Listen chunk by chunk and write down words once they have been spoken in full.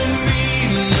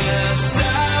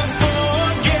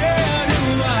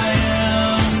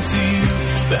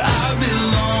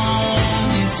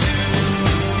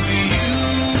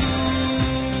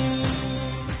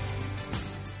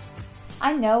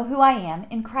know who I am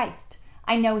in Christ.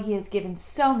 I know He has given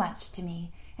so much to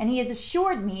me, and He has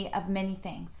assured me of many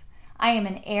things. I am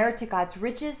an heir to God's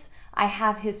riches. I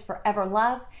have His forever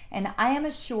love, and I am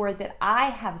assured that I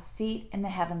have a seat in the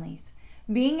heavenlies.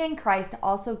 Being in Christ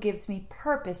also gives me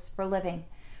purpose for living.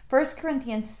 1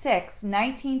 Corinthians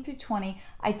 6:19-20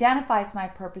 identifies my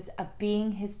purpose of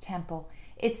being His temple.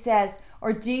 It says,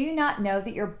 "Or do you not know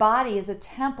that your body is a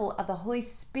temple of the Holy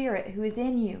Spirit who is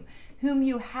in you, whom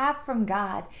you have from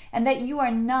God, and that you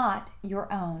are not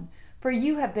your own? For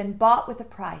you have been bought with a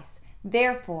price.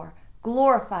 Therefore,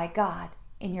 glorify God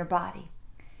in your body."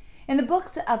 In the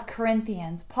books of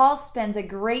Corinthians, Paul spends a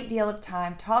great deal of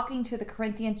time talking to the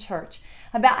Corinthian church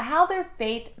about how their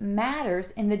faith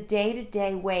matters in the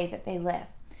day-to-day way that they live.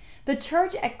 The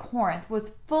church at Corinth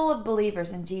was full of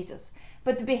believers in Jesus,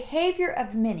 but the behavior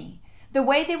of many, the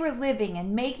way they were living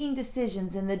and making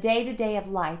decisions in the day-to-day of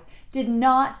life, did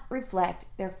not reflect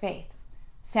their faith.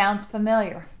 Sounds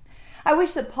familiar? I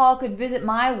wish that Paul could visit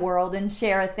my world and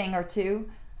share a thing or two.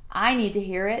 I need to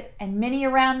hear it, and many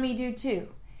around me do too.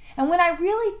 And when I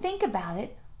really think about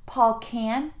it, Paul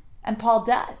can and Paul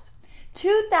does.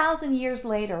 2,000 years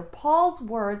later, Paul's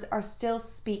words are still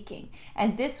speaking,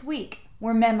 and this week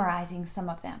we're memorizing some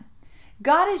of them.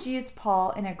 God has used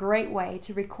Paul in a great way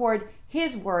to record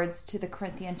his words to the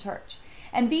Corinthian church.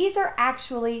 And these are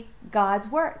actually God's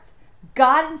words.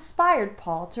 God inspired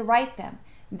Paul to write them.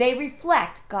 They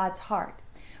reflect God's heart.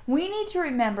 We need to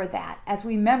remember that as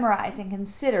we memorize and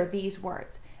consider these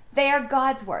words. They are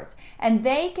God's words, and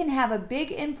they can have a big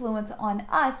influence on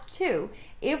us too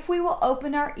if we will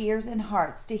open our ears and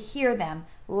hearts to hear them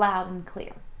loud and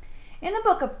clear. In the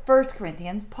book of 1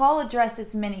 Corinthians, Paul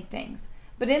addresses many things,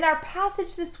 but in our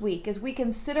passage this week, as we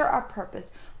consider our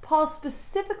purpose, Paul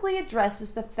specifically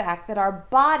addresses the fact that our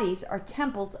bodies are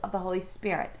temples of the Holy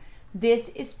Spirit. This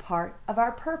is part of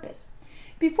our purpose.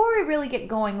 Before we really get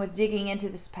going with digging into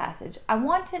this passage, I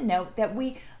want to note that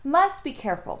we must be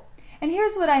careful. And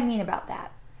here's what I mean about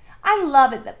that. I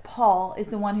love it that Paul is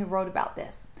the one who wrote about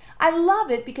this. I love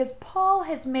it because Paul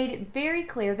has made it very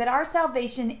clear that our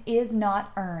salvation is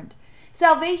not earned.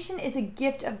 Salvation is a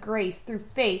gift of grace through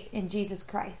faith in Jesus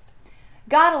Christ.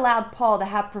 God allowed Paul to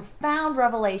have profound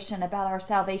revelation about our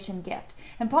salvation gift.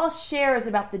 And Paul shares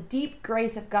about the deep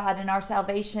grace of God in our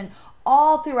salvation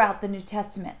all throughout the New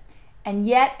Testament. And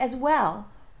yet as well,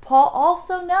 Paul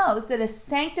also knows that a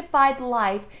sanctified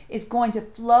life is going to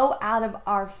flow out of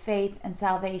our faith and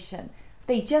salvation.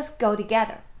 They just go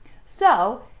together.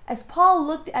 So, as Paul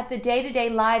looked at the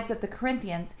day-to-day lives of the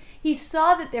Corinthians, he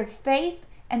saw that their faith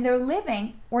and their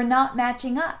living were not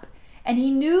matching up. And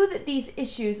he knew that these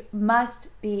issues must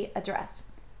be addressed.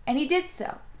 And he did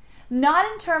so.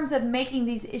 Not in terms of making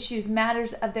these issues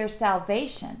matters of their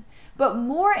salvation, but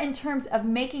more in terms of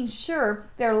making sure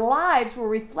their lives were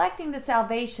reflecting the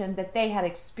salvation that they had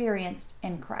experienced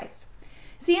in Christ.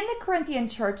 See, in the Corinthian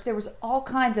church, there was all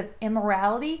kinds of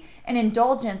immorality and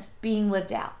indulgence being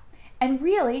lived out, and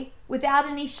really without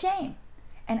any shame.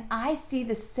 And I see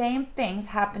the same things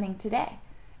happening today.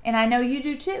 And I know you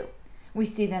do too. We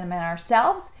see them in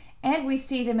ourselves, and we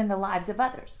see them in the lives of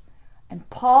others. And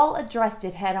Paul addressed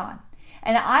it head on.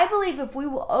 And I believe if we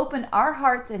will open our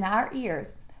hearts and our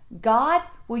ears, God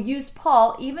will use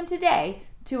Paul even today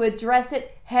to address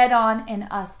it head on in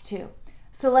us too.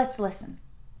 So let's listen.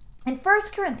 In 1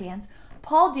 Corinthians,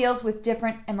 Paul deals with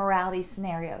different immorality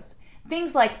scenarios.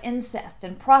 Things like incest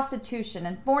and prostitution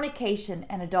and fornication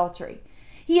and adultery.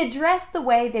 He addressed the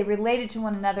way they related to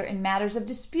one another in matters of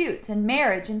disputes and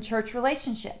marriage and church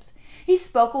relationships. He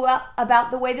spoke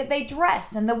about the way that they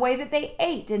dressed and the way that they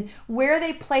ate and where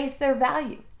they placed their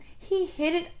value. He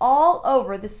hit it all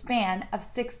over the span of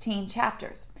 16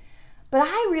 chapters. But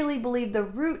I really believe the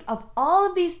root of all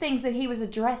of these things that he was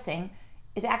addressing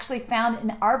is actually found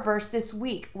in our verse this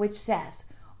week, which says,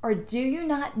 "Or do you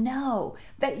not know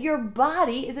that your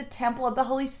body is a temple of the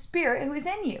Holy Spirit who is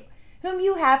in you, whom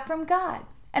you have from God,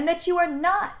 and that you are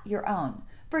not your own,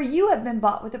 for you have been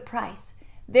bought with a price.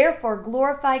 Therefore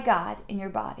glorify God in your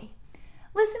body."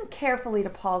 Listen carefully to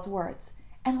Paul's words,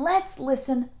 and let's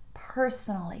listen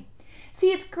personally.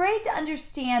 See, it's great to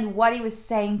understand what he was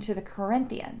saying to the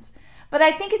Corinthians, but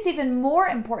I think it's even more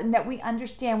important that we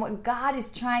understand what God is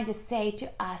trying to say to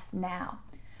us now.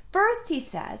 First, he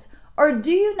says, "Or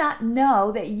do you not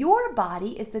know that your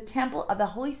body is the temple of the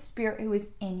Holy Spirit who is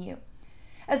in you?"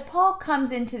 As Paul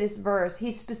comes into this verse,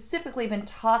 he's specifically been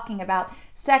talking about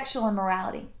sexual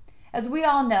immorality. As we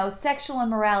all know, sexual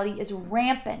immorality is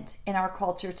rampant in our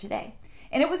culture today,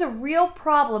 and it was a real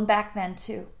problem back then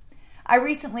too. I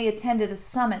recently attended a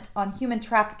summit on human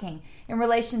trafficking in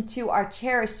relation to our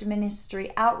cherished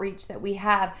ministry outreach that we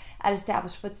have at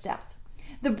Established Footsteps.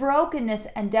 The brokenness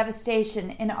and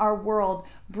devastation in our world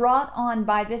brought on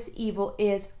by this evil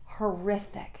is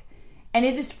horrific. And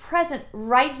it is present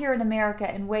right here in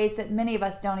America in ways that many of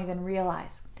us don't even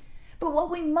realize. But what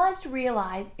we must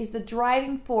realize is the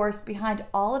driving force behind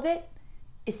all of it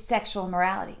is sexual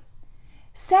immorality.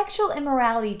 Sexual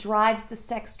immorality drives the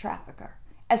sex trafficker,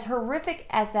 as horrific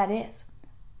as that is.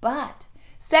 But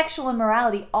sexual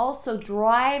immorality also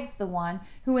drives the one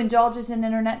who indulges in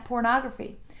internet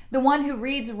pornography, the one who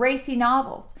reads racy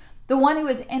novels, the one who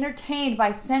is entertained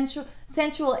by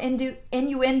sensual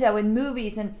innuendo in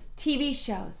movies and TV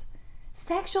shows.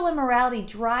 Sexual immorality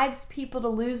drives people to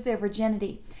lose their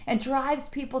virginity and drives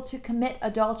people to commit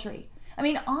adultery. I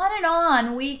mean, on and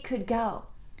on we could go.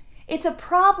 It's a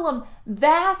problem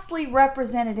vastly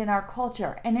represented in our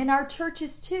culture and in our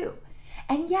churches too.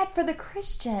 And yet for the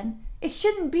Christian, it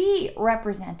shouldn't be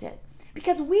represented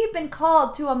because we've been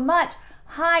called to a much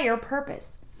higher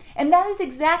purpose. And that is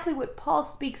exactly what Paul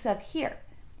speaks of here.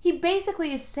 He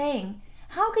basically is saying,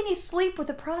 how can you sleep with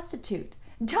a prostitute?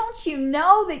 Don't you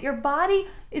know that your body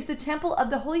is the temple of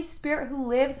the Holy Spirit who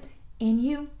lives in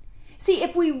you? See,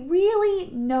 if we really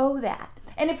know that,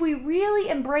 and if we really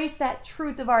embrace that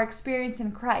truth of our experience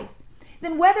in Christ,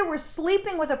 then whether we're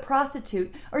sleeping with a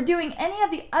prostitute or doing any of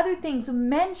the other things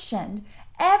mentioned,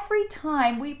 every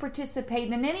time we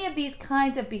participate in any of these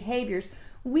kinds of behaviors,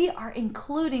 we are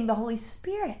including the Holy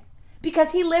Spirit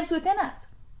because He lives within us.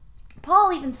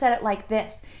 Paul even said it like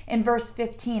this in verse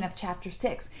 15 of chapter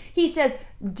 6. He says,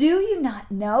 "Do you not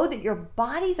know that your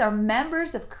bodies are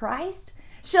members of Christ?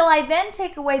 Shall I then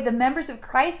take away the members of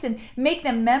Christ and make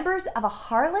them members of a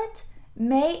harlot?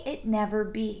 May it never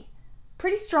be."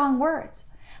 Pretty strong words.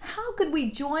 How could we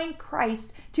join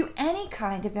Christ to any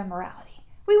kind of immorality?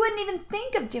 We wouldn't even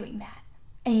think of doing that.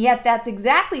 And yet that's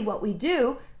exactly what we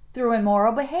do through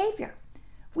immoral behavior.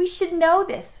 We should know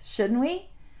this, shouldn't we?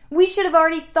 We should have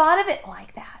already thought of it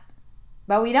like that.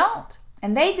 But we don't,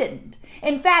 and they didn't.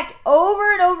 In fact,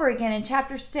 over and over again in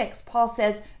chapter 6, Paul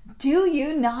says, "Do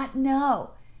you not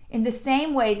know?" in the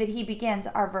same way that he begins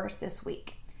our verse this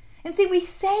week. And see, we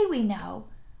say we know,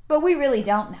 but we really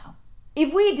don't know.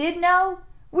 If we did know,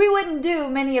 we wouldn't do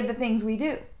many of the things we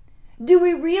do. Do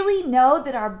we really know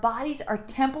that our bodies are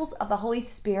temples of the Holy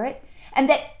Spirit and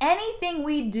that anything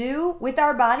we do with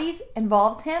our bodies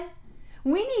involves Him?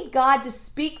 We need God to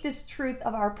speak this truth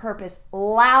of our purpose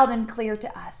loud and clear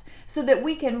to us so that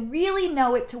we can really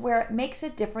know it to where it makes a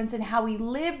difference in how we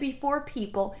live before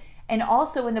people and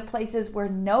also in the places where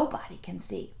nobody can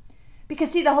see.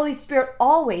 Because see, the Holy Spirit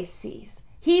always sees.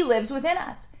 He lives within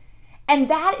us. And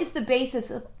that is the basis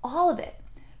of all of it.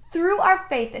 Through our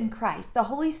faith in Christ, the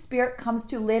Holy Spirit comes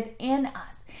to live in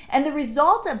us. And the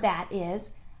result of that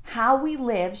is how we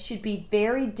live should be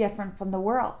very different from the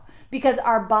world because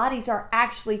our bodies are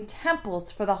actually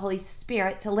temples for the Holy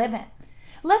Spirit to live in.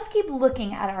 Let's keep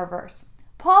looking at our verse.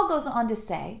 Paul goes on to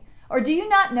say, "Or do you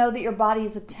not know that your body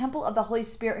is a temple of the Holy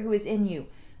Spirit who is in you,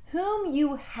 whom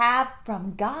you have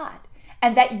from God,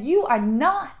 and that you are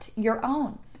not your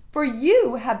own, for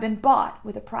you have been bought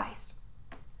with a price?"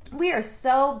 We are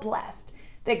so blessed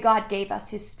that God gave us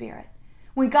His Spirit.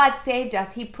 When God saved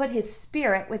us, He put His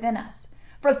Spirit within us.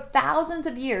 For thousands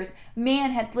of years,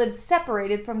 man had lived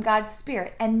separated from God's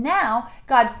Spirit, and now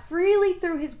God freely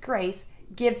through His grace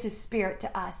gives His Spirit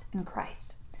to us in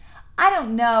Christ. I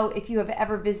don't know if you have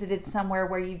ever visited somewhere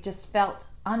where you just felt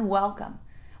unwelcome,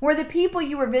 where the people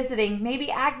you were visiting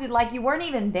maybe acted like you weren't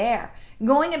even there,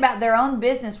 going about their own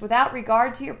business without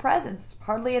regard to your presence,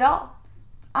 hardly at all.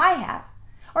 I have.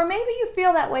 Or maybe you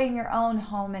feel that way in your own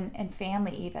home and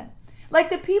family even. Like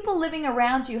the people living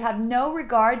around you have no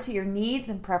regard to your needs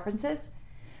and preferences.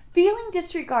 Feeling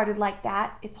disregarded like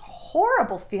that, it's a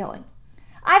horrible feeling.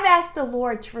 I've asked the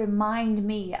Lord to remind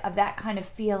me of that kind of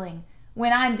feeling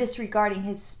when I'm disregarding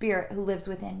His Spirit who lives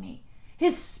within me.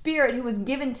 His Spirit who was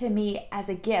given to me as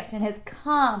a gift and has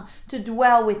come to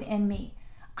dwell within me.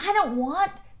 I don't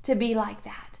want to be like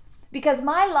that because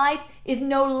my life is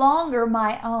no longer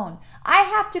my own. I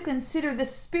have to consider the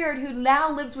Spirit who now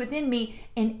lives within me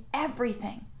in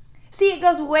everything. See, it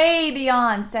goes way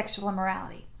beyond sexual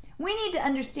immorality. We need to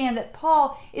understand that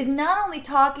Paul is not only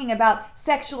talking about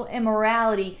sexual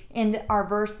immorality in our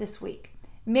verse this week.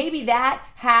 Maybe that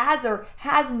has or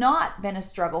has not been a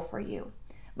struggle for you.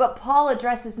 But Paul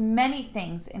addresses many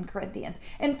things in Corinthians.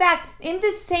 In fact, in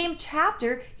this same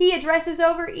chapter, he addresses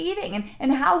overeating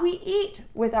and how we eat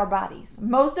with our bodies.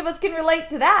 Most of us can relate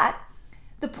to that.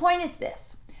 The point is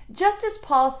this. Just as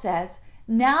Paul says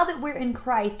Now that we're in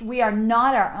Christ, we are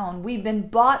not our own. We've been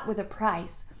bought with a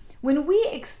price. When we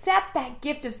accept that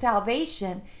gift of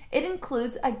salvation, it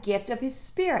includes a gift of His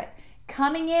Spirit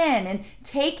coming in and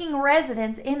taking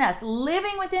residence in us,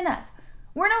 living within us.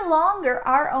 We're no longer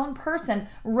our own person,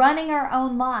 running our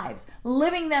own lives,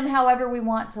 living them however we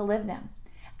want to live them.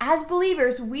 As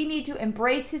believers, we need to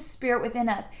embrace His Spirit within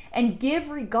us and give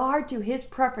regard to His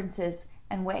preferences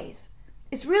and ways.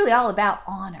 It's really all about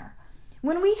honor.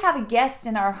 When we have a guest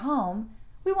in our home,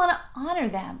 we want to honor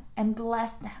them and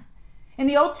bless them. In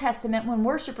the Old Testament, when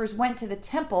worshipers went to the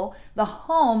temple, the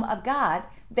home of God,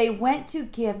 they went to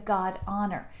give God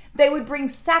honor. They would bring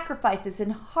sacrifices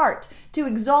in heart to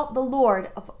exalt the Lord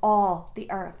of all the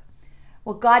earth.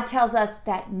 Well, God tells us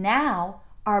that now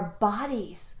our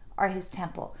bodies are His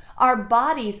temple. Our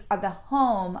bodies are the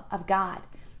home of God.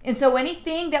 And so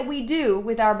anything that we do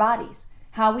with our bodies,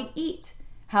 how we eat,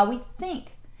 how we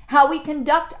think, how we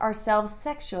conduct ourselves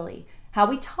sexually, how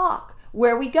we talk,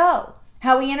 where we go,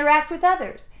 how we interact with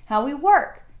others, how we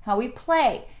work, how we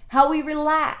play, how we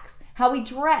relax, how we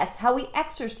dress, how we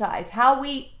exercise,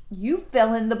 you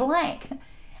fill in the blank.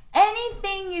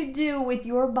 Anything you do with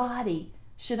your body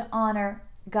should honor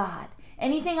God.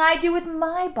 Anything I do with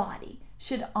my body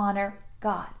should honor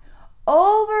God.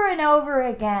 Over and over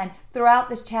again throughout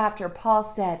this chapter, Paul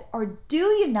said, or do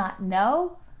you not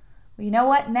know? Well, you know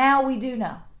what? Now we do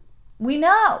know. We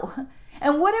know.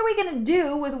 And what are we going to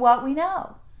do with what we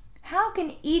know? How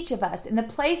can each of us in the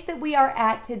place that we are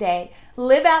at today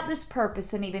live out this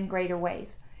purpose in even greater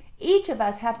ways? Each of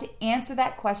us have to answer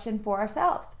that question for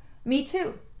ourselves. Me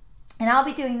too. And I'll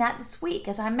be doing that this week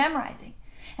as I'm memorizing.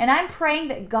 And I'm praying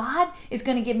that God is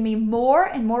going to give me more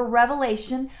and more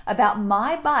revelation about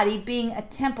my body being a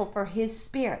temple for His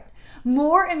Spirit.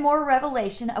 More and more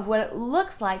revelation of what it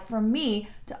looks like for me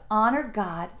to honor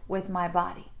God with my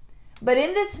body. But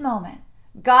in this moment,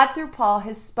 God through Paul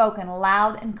has spoken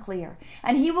loud and clear,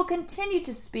 and He will continue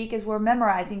to speak as we're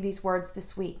memorizing these words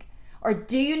this week. Or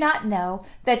do you not know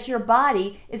that your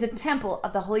body is a temple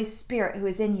of the Holy Spirit who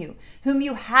is in you, whom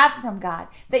you have from God,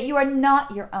 that you are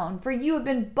not your own, for you have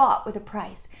been bought with a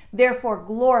price. Therefore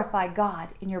glorify God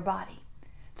in your body.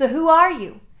 So who are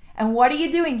you, and what are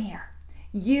you doing here?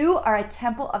 You are a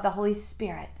temple of the Holy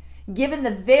Spirit, given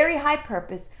the very high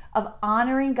purpose of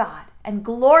honoring God and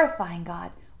glorifying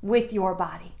God with your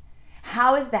body.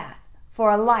 How is that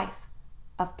for a life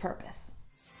of purpose?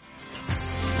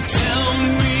 Tell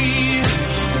me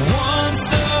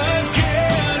once